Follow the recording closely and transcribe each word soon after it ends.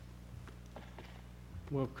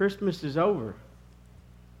Well, Christmas is over.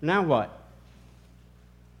 Now what?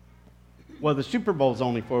 Well, the Super Bowl's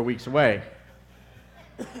only 4 weeks away.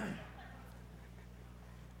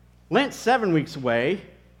 Lent's 7 weeks away,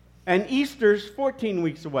 and Easter's 14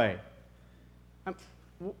 weeks away.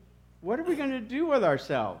 What are we going to do with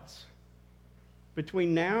ourselves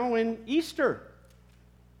between now and Easter?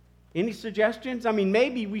 Any suggestions? I mean,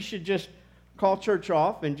 maybe we should just call church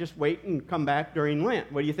off and just wait and come back during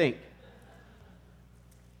Lent. What do you think?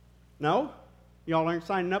 No? Y'all aren't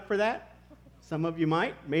signing up for that? Some of you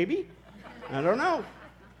might, maybe. I don't know.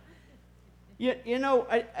 You know,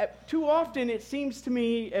 too often it seems to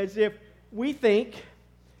me as if we think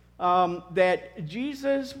that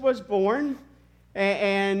Jesus was born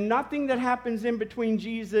and nothing that happens in between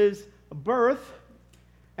Jesus' birth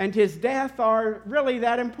and his death are really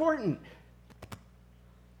that important.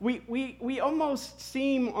 We almost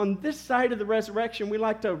seem on this side of the resurrection, we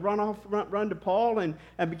like to run to Paul and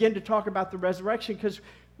begin to talk about the resurrection, because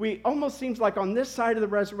we almost seems like on this side of the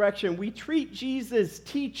resurrection, we treat Jesus'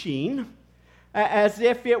 teaching as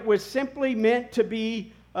if it was simply meant to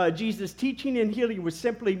be Jesus' teaching, and he was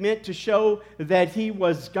simply meant to show that he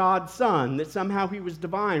was God's son, that somehow he was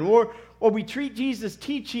divine. Or we treat Jesus'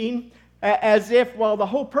 teaching as if, well, the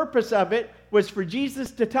whole purpose of it was for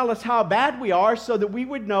Jesus to tell us how bad we are so that we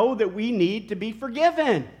would know that we need to be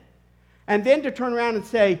forgiven. And then to turn around and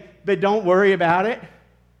say, but don't worry about it.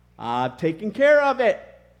 I've taken care of it.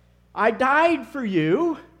 I died for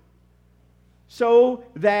you so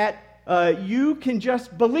that you can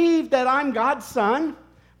just believe that I'm God's son,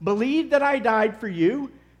 believe that I died for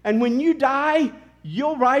you, and when you die,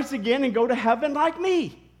 you'll rise again and go to heaven like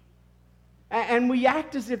me. And we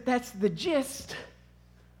act as if that's the gist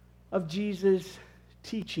of Jesus'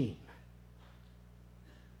 teaching.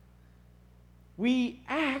 We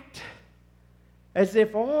act as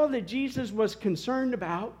if all that Jesus was concerned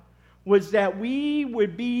about was that we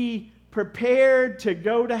would be prepared to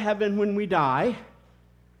go to heaven when we die,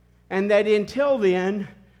 and that until then,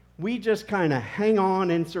 we just kind of hang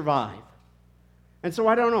on and survive. And so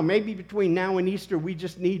I don't know, maybe between now and Easter, we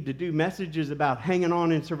just need to do messages about hanging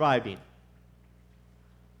on and surviving.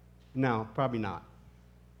 No, probably not.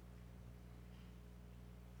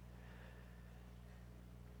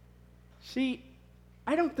 See,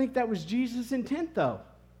 I don't think that was Jesus' intent, though.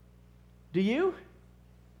 Do you?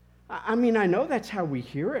 I mean, I know that's how we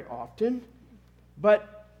hear it often,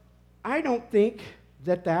 but I don't think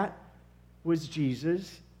that was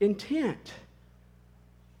Jesus' intent.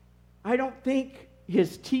 I don't think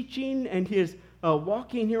his teaching and his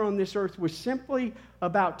walking here on this earth was simply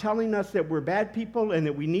about telling us that we're bad people and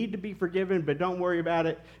that we need to be forgiven, but don't worry about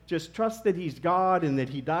it. Just trust that he's God and that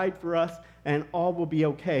he died for us, and all will be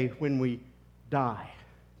okay when we die.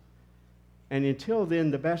 And until then,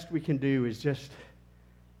 the best we can do is just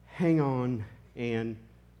hang on and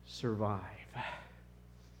survive.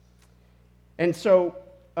 And so,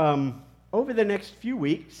 over the next few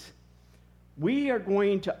weeks, we are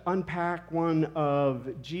going to unpack one of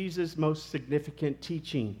Jesus' most significant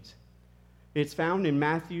teachings. It's found in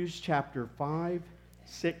Matthew chapter 5,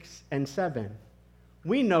 6, and 7.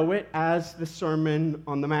 We know it as the Sermon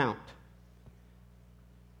on the Mount.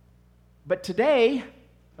 But today,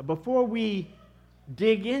 before we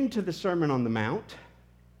dig into the Sermon on the Mount,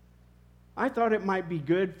 I thought it might be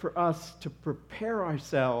good for us to prepare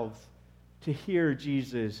ourselves to hear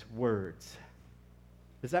Jesus' words.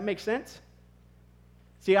 Does that make sense?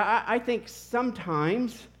 See, I think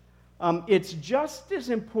sometimes it's just as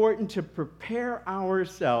important to prepare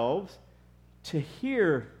ourselves to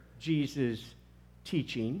hear Jesus'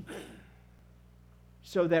 teaching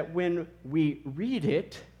so that when we read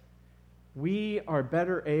it, we are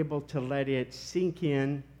better able to let it sink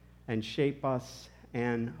in and shape us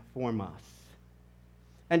and form us.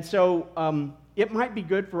 And so it might be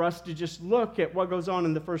good for us to just look at what goes on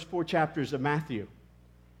in the first 4 chapters of Matthew.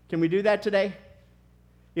 Can we do that today?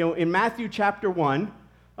 You know, in Matthew chapter 1,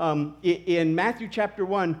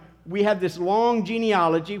 we have this long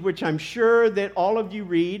genealogy, which I'm sure that all of you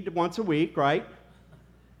read once a week, right?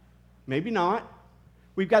 Maybe not.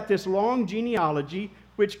 We've got this long genealogy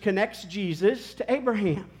which connects Jesus to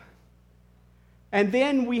Abraham. And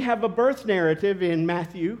then we have a birth narrative in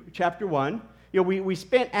Matthew chapter 1. You know, we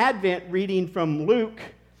spent Advent reading from Luke,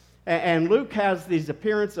 and Luke has this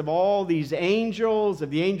appearance of all these angels,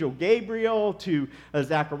 of the angel Gabriel to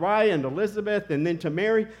Zechariah and Elizabeth, and then to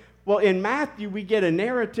Mary. Well, in Matthew, we get a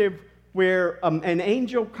narrative where an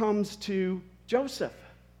angel comes to Joseph.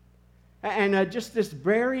 And just this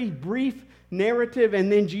very brief narrative,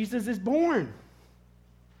 and then Jesus is born.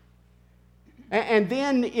 And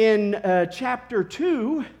then in chapter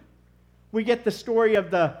 2, we get the story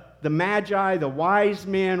of the Magi, the wise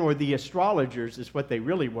men, or the astrologers is what they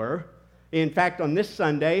really were. In fact, on this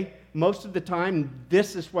Sunday, most of the time,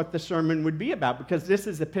 this is what the sermon would be about, because this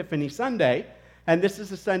is Epiphany Sunday, and this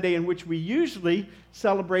is a Sunday in which we usually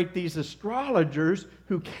celebrate these astrologers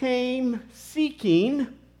who came seeking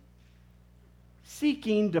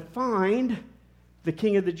to find the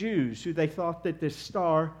King of the Jews, who they thought that this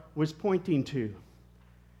star was pointing to.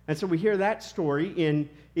 And so we hear that story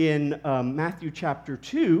in Matthew chapter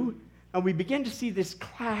 2, and we begin to see this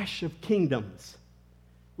clash of kingdoms.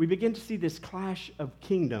 We begin to see this clash of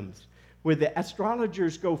kingdoms, where the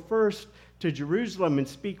astrologers go first to Jerusalem and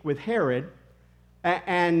speak with Herod,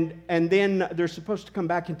 and then they're supposed to come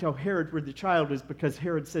back and tell Herod where the child is, because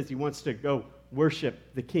Herod says he wants to go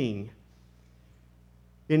worship the king.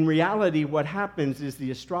 In reality, what happens is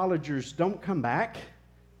the astrologers don't come back,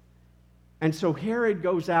 and so Herod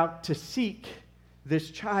goes out to seek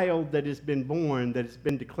this child that has been born, that has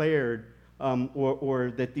been declared,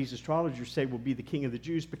 or that these astrologers say will be the King of the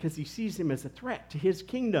Jews, because he sees him as a threat to his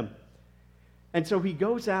kingdom. And so he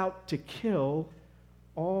goes out to kill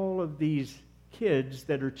all of these kids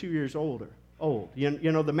that are 2 years old.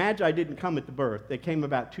 You know, the Magi didn't come at the birth. They came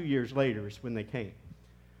about 2 years later is when they came.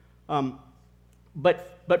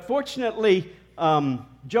 But fortunately,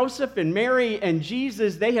 Joseph and Mary and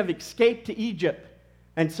Jesus, they have escaped to Egypt.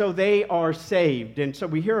 And so they are saved. And so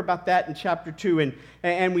we hear about that in chapter 2.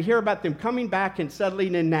 And we hear about them coming back and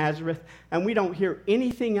settling in Nazareth. And we don't hear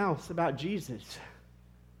anything else about Jesus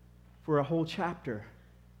for a whole chapter.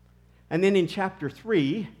 And then in chapter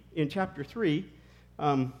 3,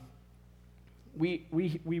 we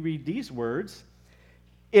read these words.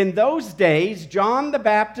 In those days, John the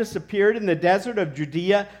Baptist appeared in the desert of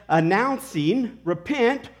Judea, announcing,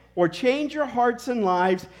 "Repent, or change your hearts and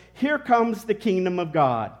lives. Here comes the kingdom of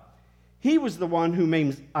God." He was the one whom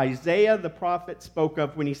Isaiah the prophet spoke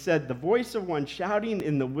of when he said, "The voice of one shouting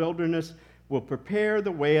in the wilderness will prepare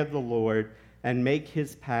the way of the Lord and make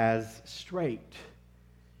his paths straight."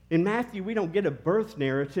 In Matthew, we don't get a birth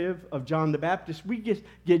narrative of John the Baptist. We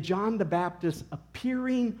get John the Baptist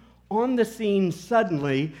appearing on the scene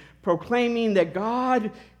suddenly, proclaiming that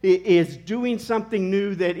God is doing something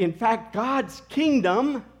new, that in fact God's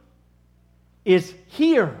kingdom is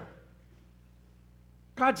here.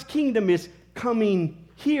 God's kingdom is coming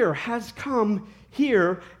here, has come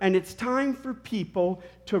here, and it's time for people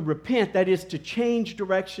to repent. That is, to change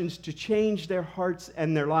directions, to change their hearts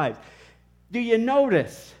and their lives. Do you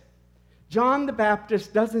notice? John the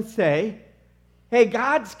Baptist doesn't say, "Hey,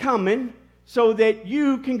 God's coming so that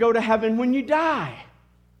you can go to heaven when you die."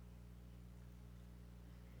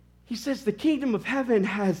 He says the kingdom of heaven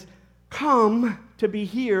has come to be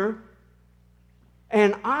here,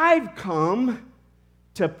 and I've come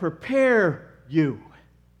to prepare you.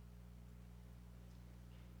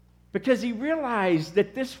 Because he realized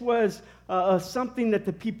that this was something that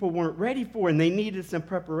the people weren't ready for, and they needed some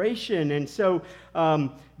preparation. And so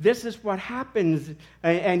this is what happens,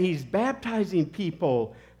 and he's baptizing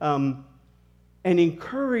people and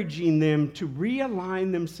encouraging them to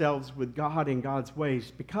realign themselves with God and God's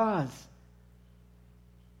ways, because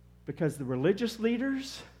the religious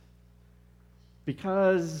leaders,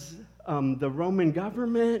 because the Roman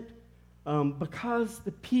government, because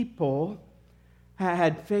the people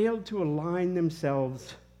had failed to align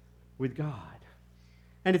themselves with God.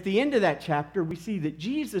 And at the end of that chapter, we see that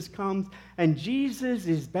Jesus comes, and Jesus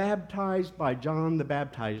is baptized by John the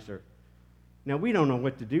Baptizer. Now, we don't know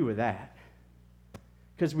what to do with that,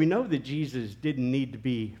 because we know that Jesus didn't need to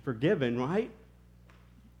be forgiven, right?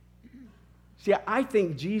 See, I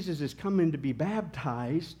think Jesus is coming to be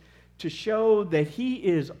baptized to show that he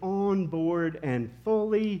is on board and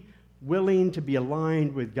fully willing to be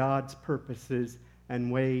aligned with God's purposes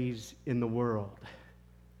and ways in the world.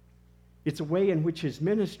 It's a way in which his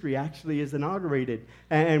ministry actually is inaugurated.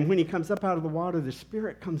 And when he comes up out of the water, the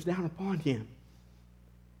Spirit comes down upon him.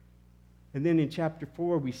 And then in chapter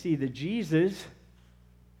 4, we see that Jesus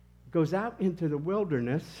goes out into the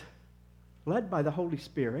wilderness, led by the Holy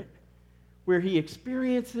Spirit, where he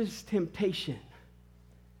experiences temptation.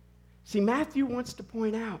 See, Matthew wants to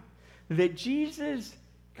point out that Jesus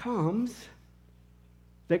comes,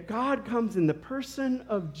 that God comes in the person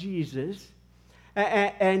of Jesus,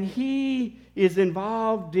 and he is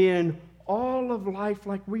involved in all of life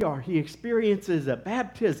like we are. He experiences a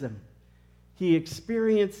baptism. He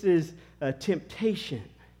experiences a temptation.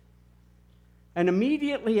 And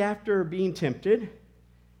immediately after being tempted,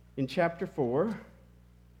 in chapter 4,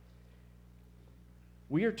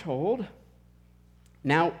 we are told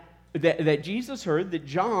now that Jesus heard that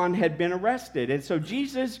John had been arrested. And so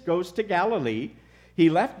Jesus goes to Galilee. He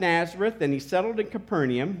left Nazareth and he settled in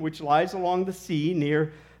Capernaum, which lies along the sea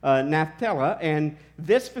near Naphtali, and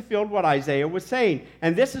this fulfilled what Isaiah was saying.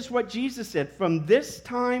 And this is what Jesus said. From this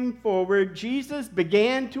time forward, Jesus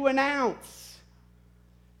began to announce,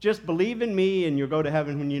 just believe in me and you'll go to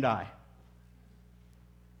heaven when you die.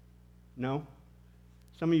 No?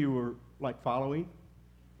 Some of you were like following.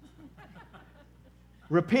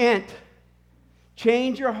 Repent.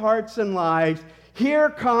 Change your hearts and lives. Here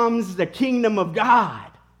comes the kingdom of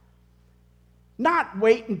God. Not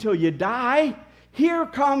wait until you die. Here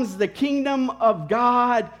comes the kingdom of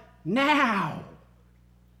God now.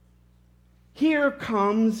 Here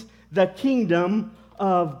comes the kingdom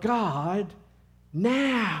of God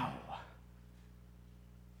now.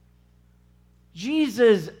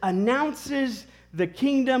 Jesus announces the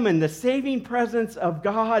kingdom and the saving presence of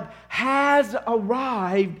God has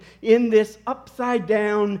arrived in this upside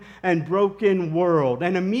down and broken world.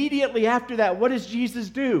 And immediately after that, what does Jesus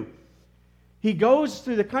do? He goes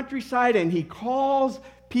through the countryside and he calls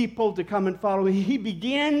people to come and follow him. He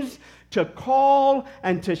begins to call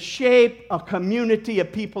and to shape a community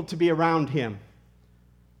of people to be around him.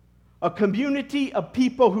 A community of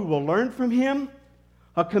people who will learn from him.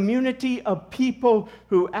 A community of people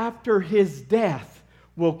who, after his death,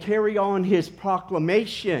 will carry on his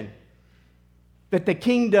proclamation that the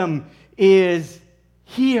kingdom is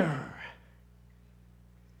here.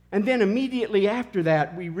 And then immediately after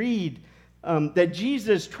that, we read that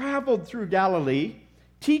Jesus traveled through Galilee,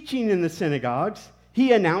 teaching in the synagogues.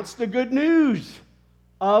 He announced the good news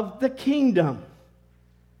of the kingdom.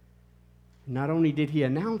 Not only did he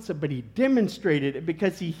announce it, but he demonstrated it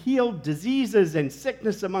because he healed diseases and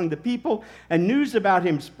sickness among the people, and news about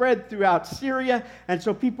him spread throughout Syria. And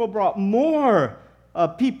so people brought more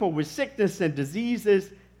people with sickness and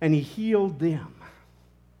diseases, and he healed them.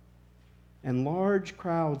 And large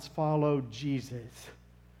crowds followed Jesus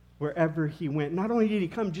wherever he went. Not only did he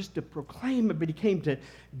come just to proclaim it, but he came to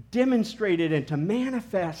demonstrate it and to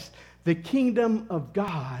manifest the kingdom of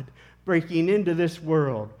God breaking into this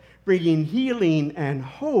world, bringing healing and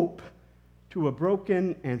hope to a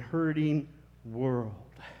broken and hurting world.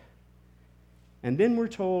 And then we're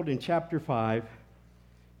told in chapter 5,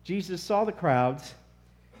 Jesus saw the crowds,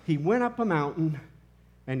 he went up a mountain,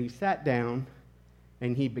 and he sat down,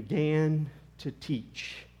 and he began to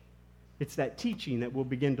teach. It's that teaching that we'll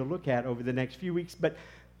begin to look at over the next few weeks. But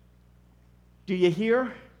do you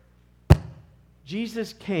hear?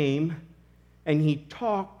 Jesus came and he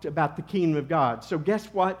talked about the kingdom of God. So guess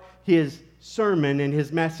what his sermon and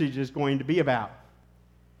his message is going to be about?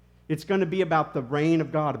 It's going to be about the reign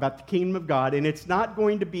of God, about the kingdom of God. And it's not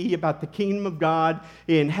going to be about the kingdom of God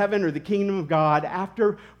in heaven or the kingdom of God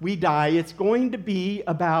after we die. It's going to be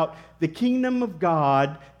about the kingdom of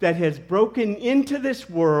God that has broken into this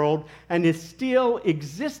world and is still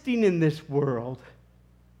existing in this world,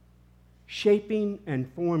 shaping and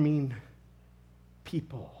forming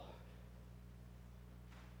people.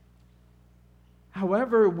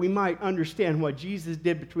 However, we might understand what Jesus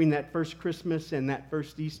did between that first Christmas and that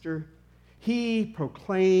first Easter. He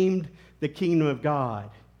proclaimed the kingdom of God.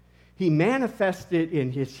 He manifested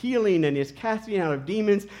in his healing and his casting out of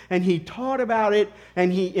demons, and he taught about it,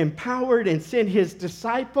 and he empowered and sent his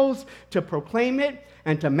disciples to proclaim it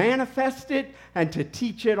and to manifest it and to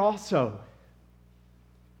teach it also.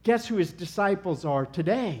 Guess who his disciples are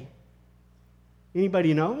today?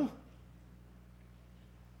 Anybody know?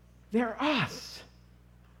 They're us.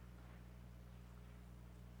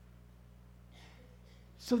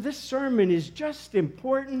 So this sermon is just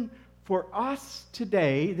important for us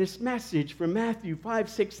today. This message from Matthew 5,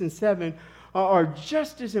 6, and 7 are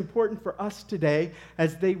just as important for us today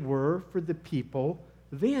as they were for the people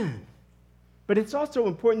then. But it's also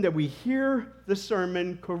important that we hear the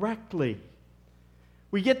sermon correctly.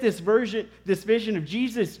 We get this vision of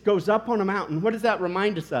Jesus goes up on a mountain. What does that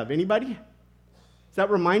remind us of? Anybody? Does that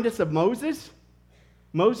remind us of Moses?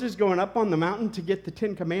 Moses going up on the mountain to get the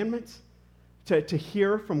 10 Commandments? To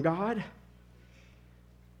hear from God?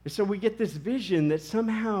 And so we get this vision that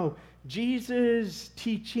somehow Jesus'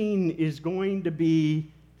 teaching is going to be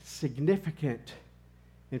significant.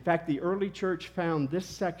 In fact, the early church found this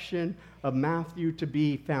section of Matthew to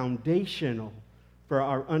be foundational for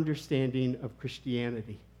our understanding of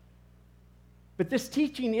Christianity. But this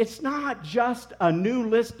teaching, it's not just a new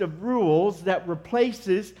list of rules that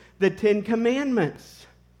replaces the 10 Commandments.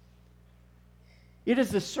 It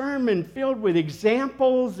is a sermon filled with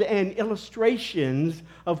examples and illustrations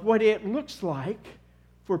of what it looks like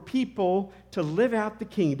for people to live out the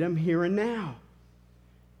kingdom here and now.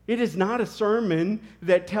 It is not a sermon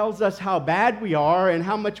that tells us how bad we are and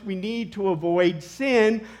how much we need to avoid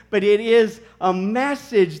sin, but it is a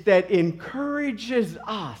message that encourages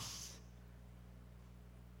us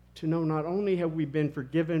to know not only have we been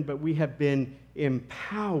forgiven, but we have been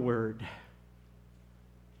empowered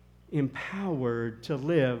to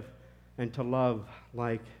live and to love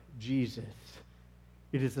like Jesus.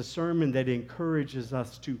 It is a sermon that encourages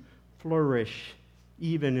us to flourish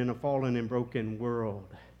even in a fallen and broken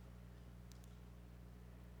world.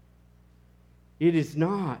 It is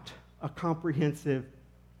not a comprehensive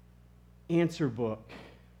answer book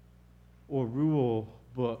or rule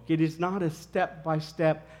book. It is not a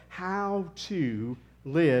step-by-step how to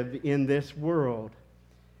live in this world.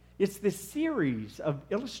 It's this series of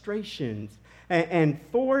illustrations and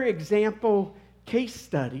for example, case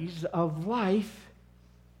studies of life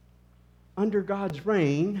under God's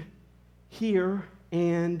reign here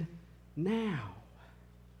and now.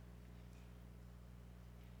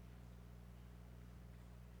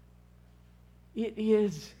 It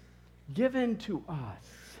is given to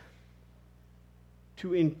us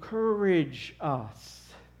to encourage us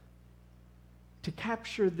to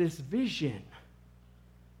capture this vision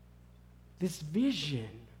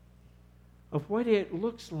of what it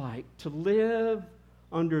looks like to live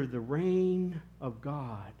under the reign of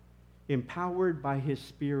God, empowered by His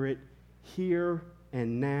Spirit here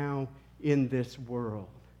and now in this world.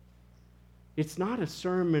 It's not a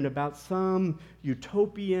sermon about some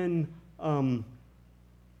utopian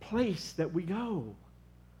place that we go.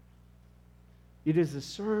 It is a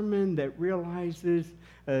sermon that realizes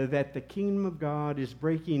that the kingdom of God is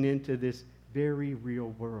breaking into this very real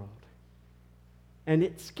world. And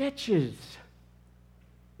it sketches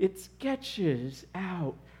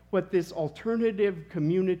out what this alternative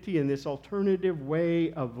community and this alternative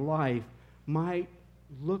way of life might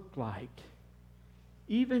look like,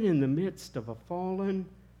 even in the midst of a fallen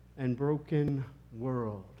and broken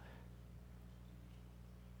world.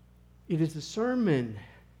 It is a sermon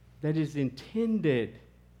that is intended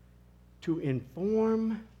to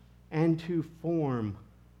inform and to form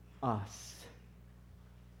us.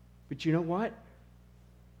 But you know what?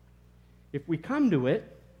 If we come to it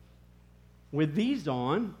with these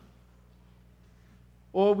on,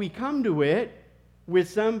 or we come to it with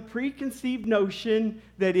some preconceived notion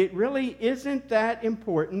that it really isn't that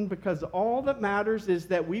important because all that matters is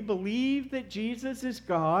that we believe that Jesus is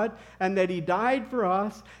God and that He died for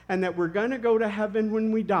us and that we're going to go to heaven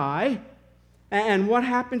when we die, and what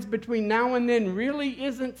happens between now and then really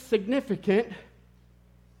isn't significant,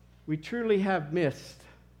 we truly have missed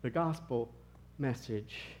the gospel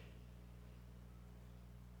message.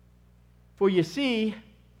 For you see,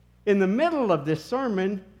 in the middle of this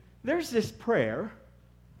sermon, there's this prayer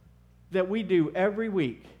that we do every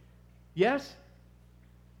week. Yes?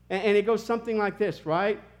 And it goes something like this,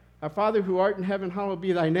 right? Our Father who art in heaven, hallowed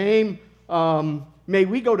be thy name. May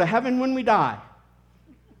we go to heaven when we die.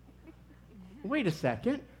 Wait a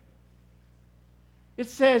second. It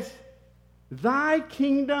says, thy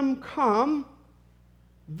kingdom come,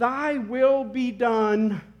 thy will be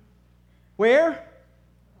done. Where?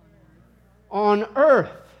 On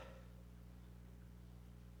earth,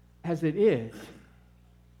 as it is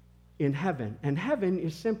in heaven. And heaven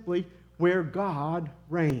is simply where God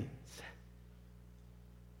reigns.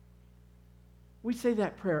 We say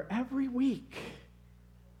that prayer every week.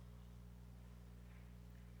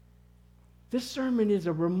 This sermon is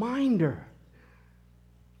a reminder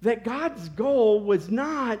that God's goal was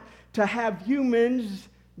not to have humans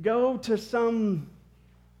go to some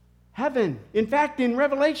heaven. In fact, in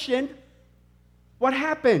Revelation, what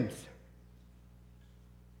happens?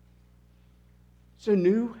 It's a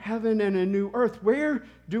new heaven and a new earth. Where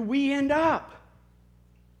do we end up?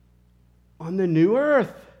 On the new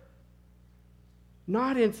earth.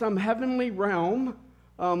 Not in some heavenly realm,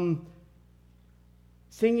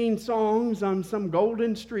 singing songs on some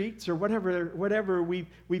golden streets or whatever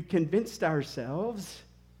we've convinced ourselves.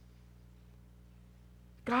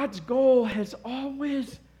 God's goal has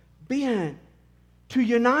always been to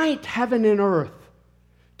unite heaven and earth,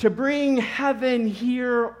 to bring heaven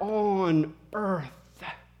here on earth.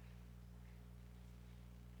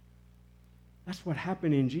 That's what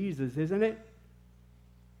happened in Jesus, isn't it?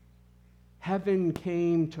 Heaven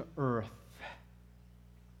came to earth.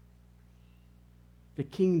 The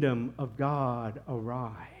kingdom of God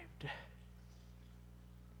arrived.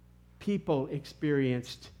 People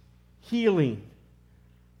experienced healing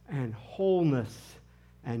and wholeness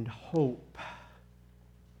and hope.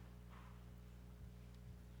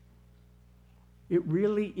 It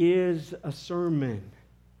really is a sermon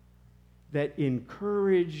that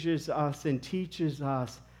encourages us and teaches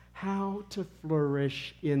us how to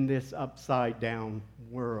flourish in this upside-down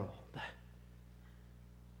world.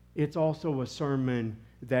 It's also a sermon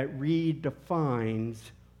that redefines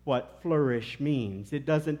what flourish means. It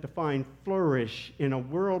doesn't define flourish in a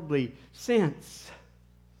worldly sense.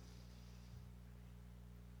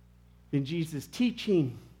 In Jesus'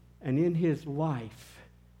 teaching and in his life,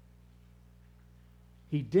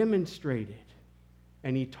 he demonstrated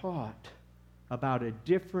and he taught about a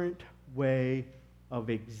different way of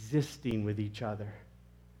existing with each other.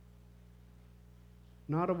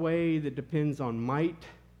 Not a way that depends on might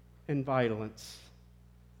and violence,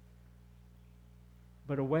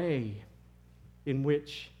 but a way in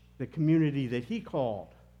which the community that he called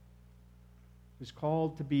was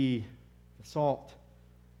called to be the salt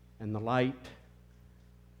and the light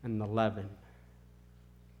and the leaven.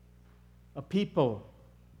 A people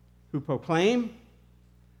who proclaim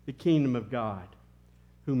the kingdom of God,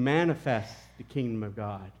 who manifest the kingdom of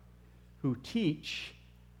God, who teach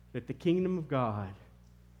that the kingdom of God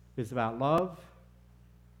is about love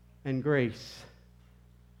and grace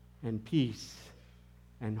and peace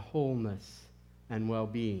and wholeness and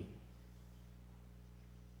well-being.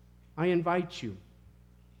 I invite you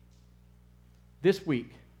this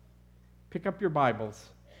week, pick up your Bibles,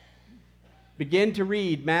 begin to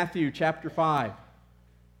read Matthew chapter 5.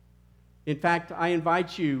 In fact, I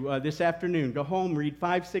invite you this afternoon, go home, read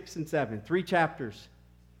 5, 6, and 7, 3 chapters.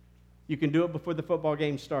 You can do it before the football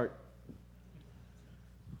games start.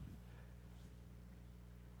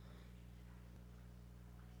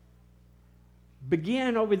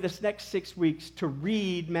 Begin over this next 6 weeks to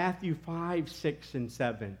read Matthew 5, 6, and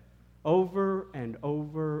 7 over and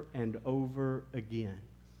over and over again.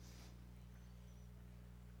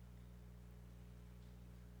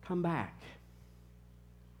 Come back,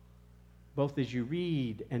 both as you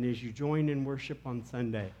read and as you join in worship on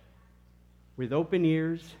Sunday, with open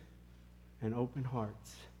ears and open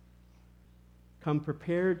hearts. Come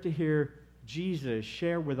prepared to hear Jesus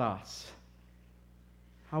share with us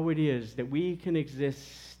how it is that we can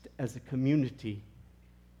exist as a community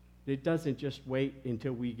that doesn't just wait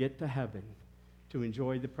until we get to heaven to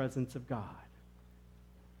enjoy the presence of God,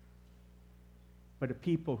 but a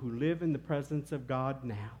people who live in the presence of God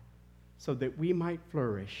now so that we might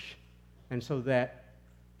flourish and so that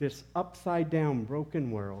this upside-down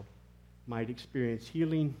broken world might experience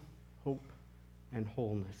healing, hope, and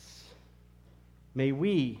wholeness. May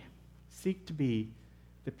we seek to be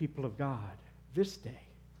the people of God this day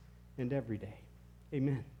and every day.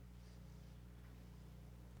 Amen.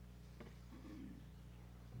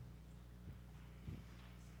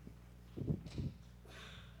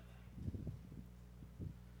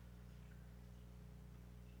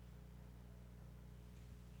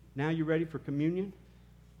 Now you ready for communion?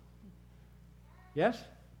 Yes?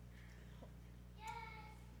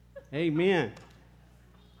 Amen.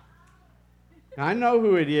 I know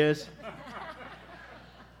who it is.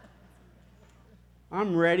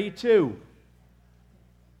 I'm ready too.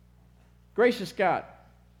 Gracious God,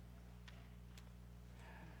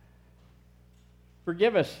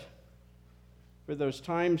 forgive us for those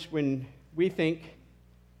times when we think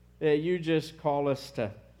that you just call us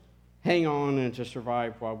to hang on and to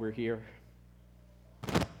survive while we're here.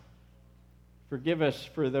 Forgive us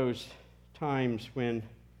for those times when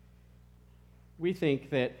we think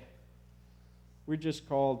that we're just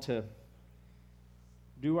called to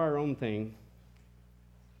do our own thing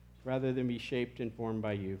rather than be shaped and formed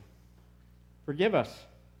by you. Forgive us.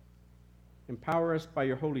 Empower us by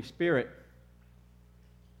your Holy Spirit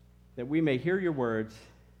that we may hear your words,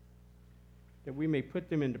 that we may put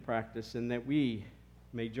them into practice, and that we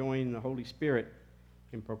may join the Holy Spirit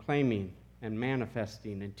in proclaiming and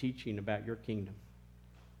manifesting and teaching about your kingdom.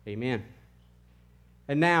 Amen.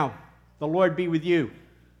 And now, the Lord be with you.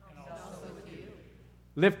 And also with you.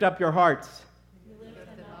 Lift up your hearts. We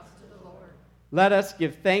lift them up to the Lord. Let us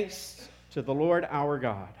give thanks to the Lord our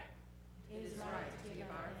God. It is right to give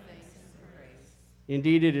our thanks and praise.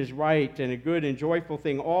 Indeed, it is right and a good and joyful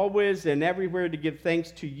thing always and everywhere to give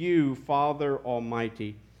thanks to you, Father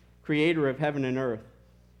Almighty, Creator of heaven and earth.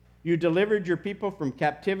 You delivered your people from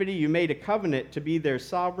captivity. You made a covenant to be their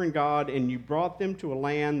sovereign God, and you brought them to a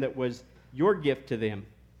land that was your gift to them.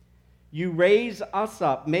 You raise us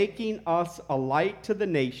up, making us a light to the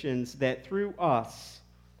nations, that through us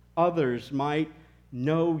others might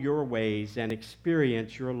know your ways and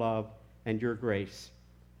experience your love and your grace.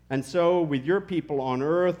 And so, with your people on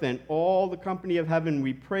earth and all the company of heaven,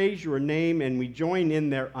 we praise your name and we join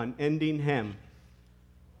in their unending hymn.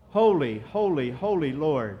 Holy, holy, holy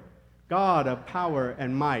Lord, God of power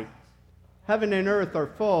and might. Heaven and earth are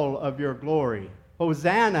full of your glory.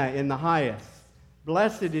 Hosanna in the highest.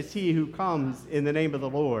 Blessed is he who comes in the name of the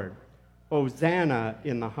Lord. Hosanna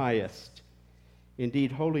in the highest.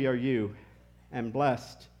 Indeed, holy are you, and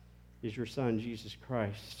blessed is your Son, Jesus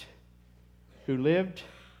Christ, who lived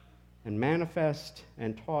and manifested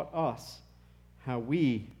and taught us how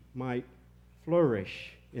we might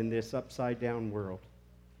flourish in this upside-down world,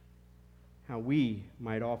 how we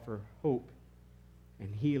might offer hope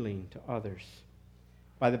and healing to others.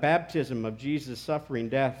 By the baptism of Jesus' suffering,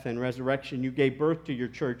 death, and resurrection, you gave birth to your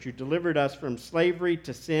church. You delivered us from slavery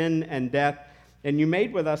to sin and death, and you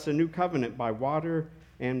made with us a new covenant by water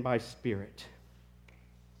and by Spirit.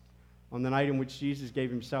 On the night in which Jesus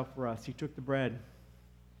gave himself for us, he took the bread,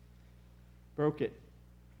 broke it,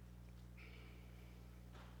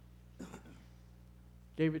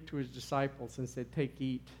 gave it to his disciples, and said, "Take,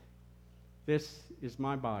 eat. This is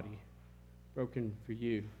my body, broken for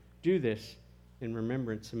you. Do this in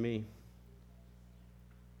remembrance of me."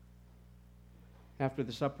 After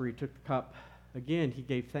the supper, he took the cup. Again, he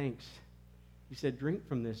gave thanks. He said, "Drink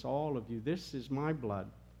from this, all of you. This is my blood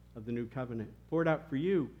of the new covenant, poured out for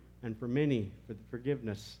you and for many for the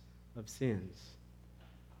forgiveness of sins.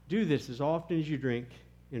 Do this as often as you drink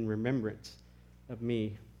in remembrance of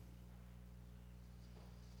me."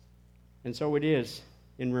 And so it is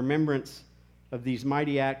in remembrance of these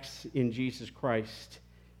mighty acts in Jesus Christ,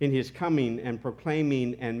 in his coming and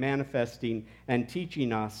proclaiming and manifesting and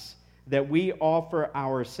teaching us, that we offer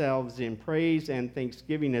ourselves in praise and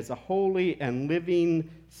thanksgiving as a holy and living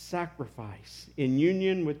sacrifice in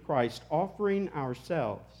union with Christ, offering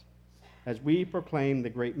ourselves as we proclaim the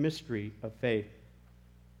great mystery of faith.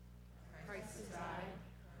 Christ has died.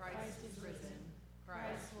 Christ is risen.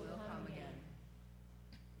 Christ will come again.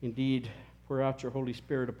 Indeed, pour out your Holy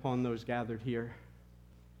Spirit upon those gathered here.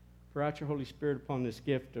 Pour out your Holy Spirit upon this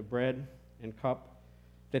gift of bread and cup,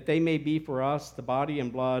 that they may be for us the body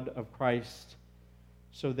and blood of Christ,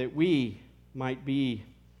 so that we might be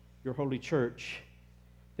your holy church,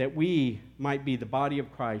 that we might be the body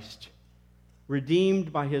of Christ,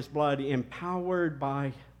 redeemed by his blood, empowered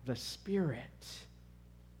by the Spirit,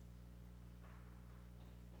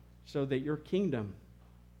 so that your kingdom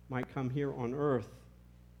might come here on earth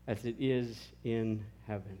as it is in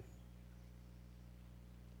heaven.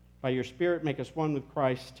 By your Spirit, make us one with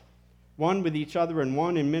Christ, one with each other, and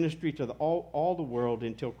one in ministry to all the world,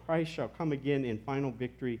 until Christ shall come again in final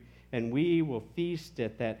victory, and we will feast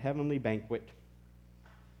at that heavenly banquet.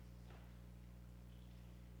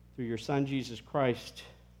 Through your Son, Jesus Christ,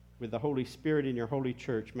 with the Holy Spirit in your holy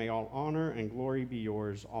church, may all honor and glory be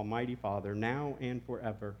yours, Almighty Father, now and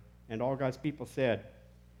forever. And all God's people said,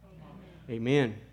 Amen. Amen.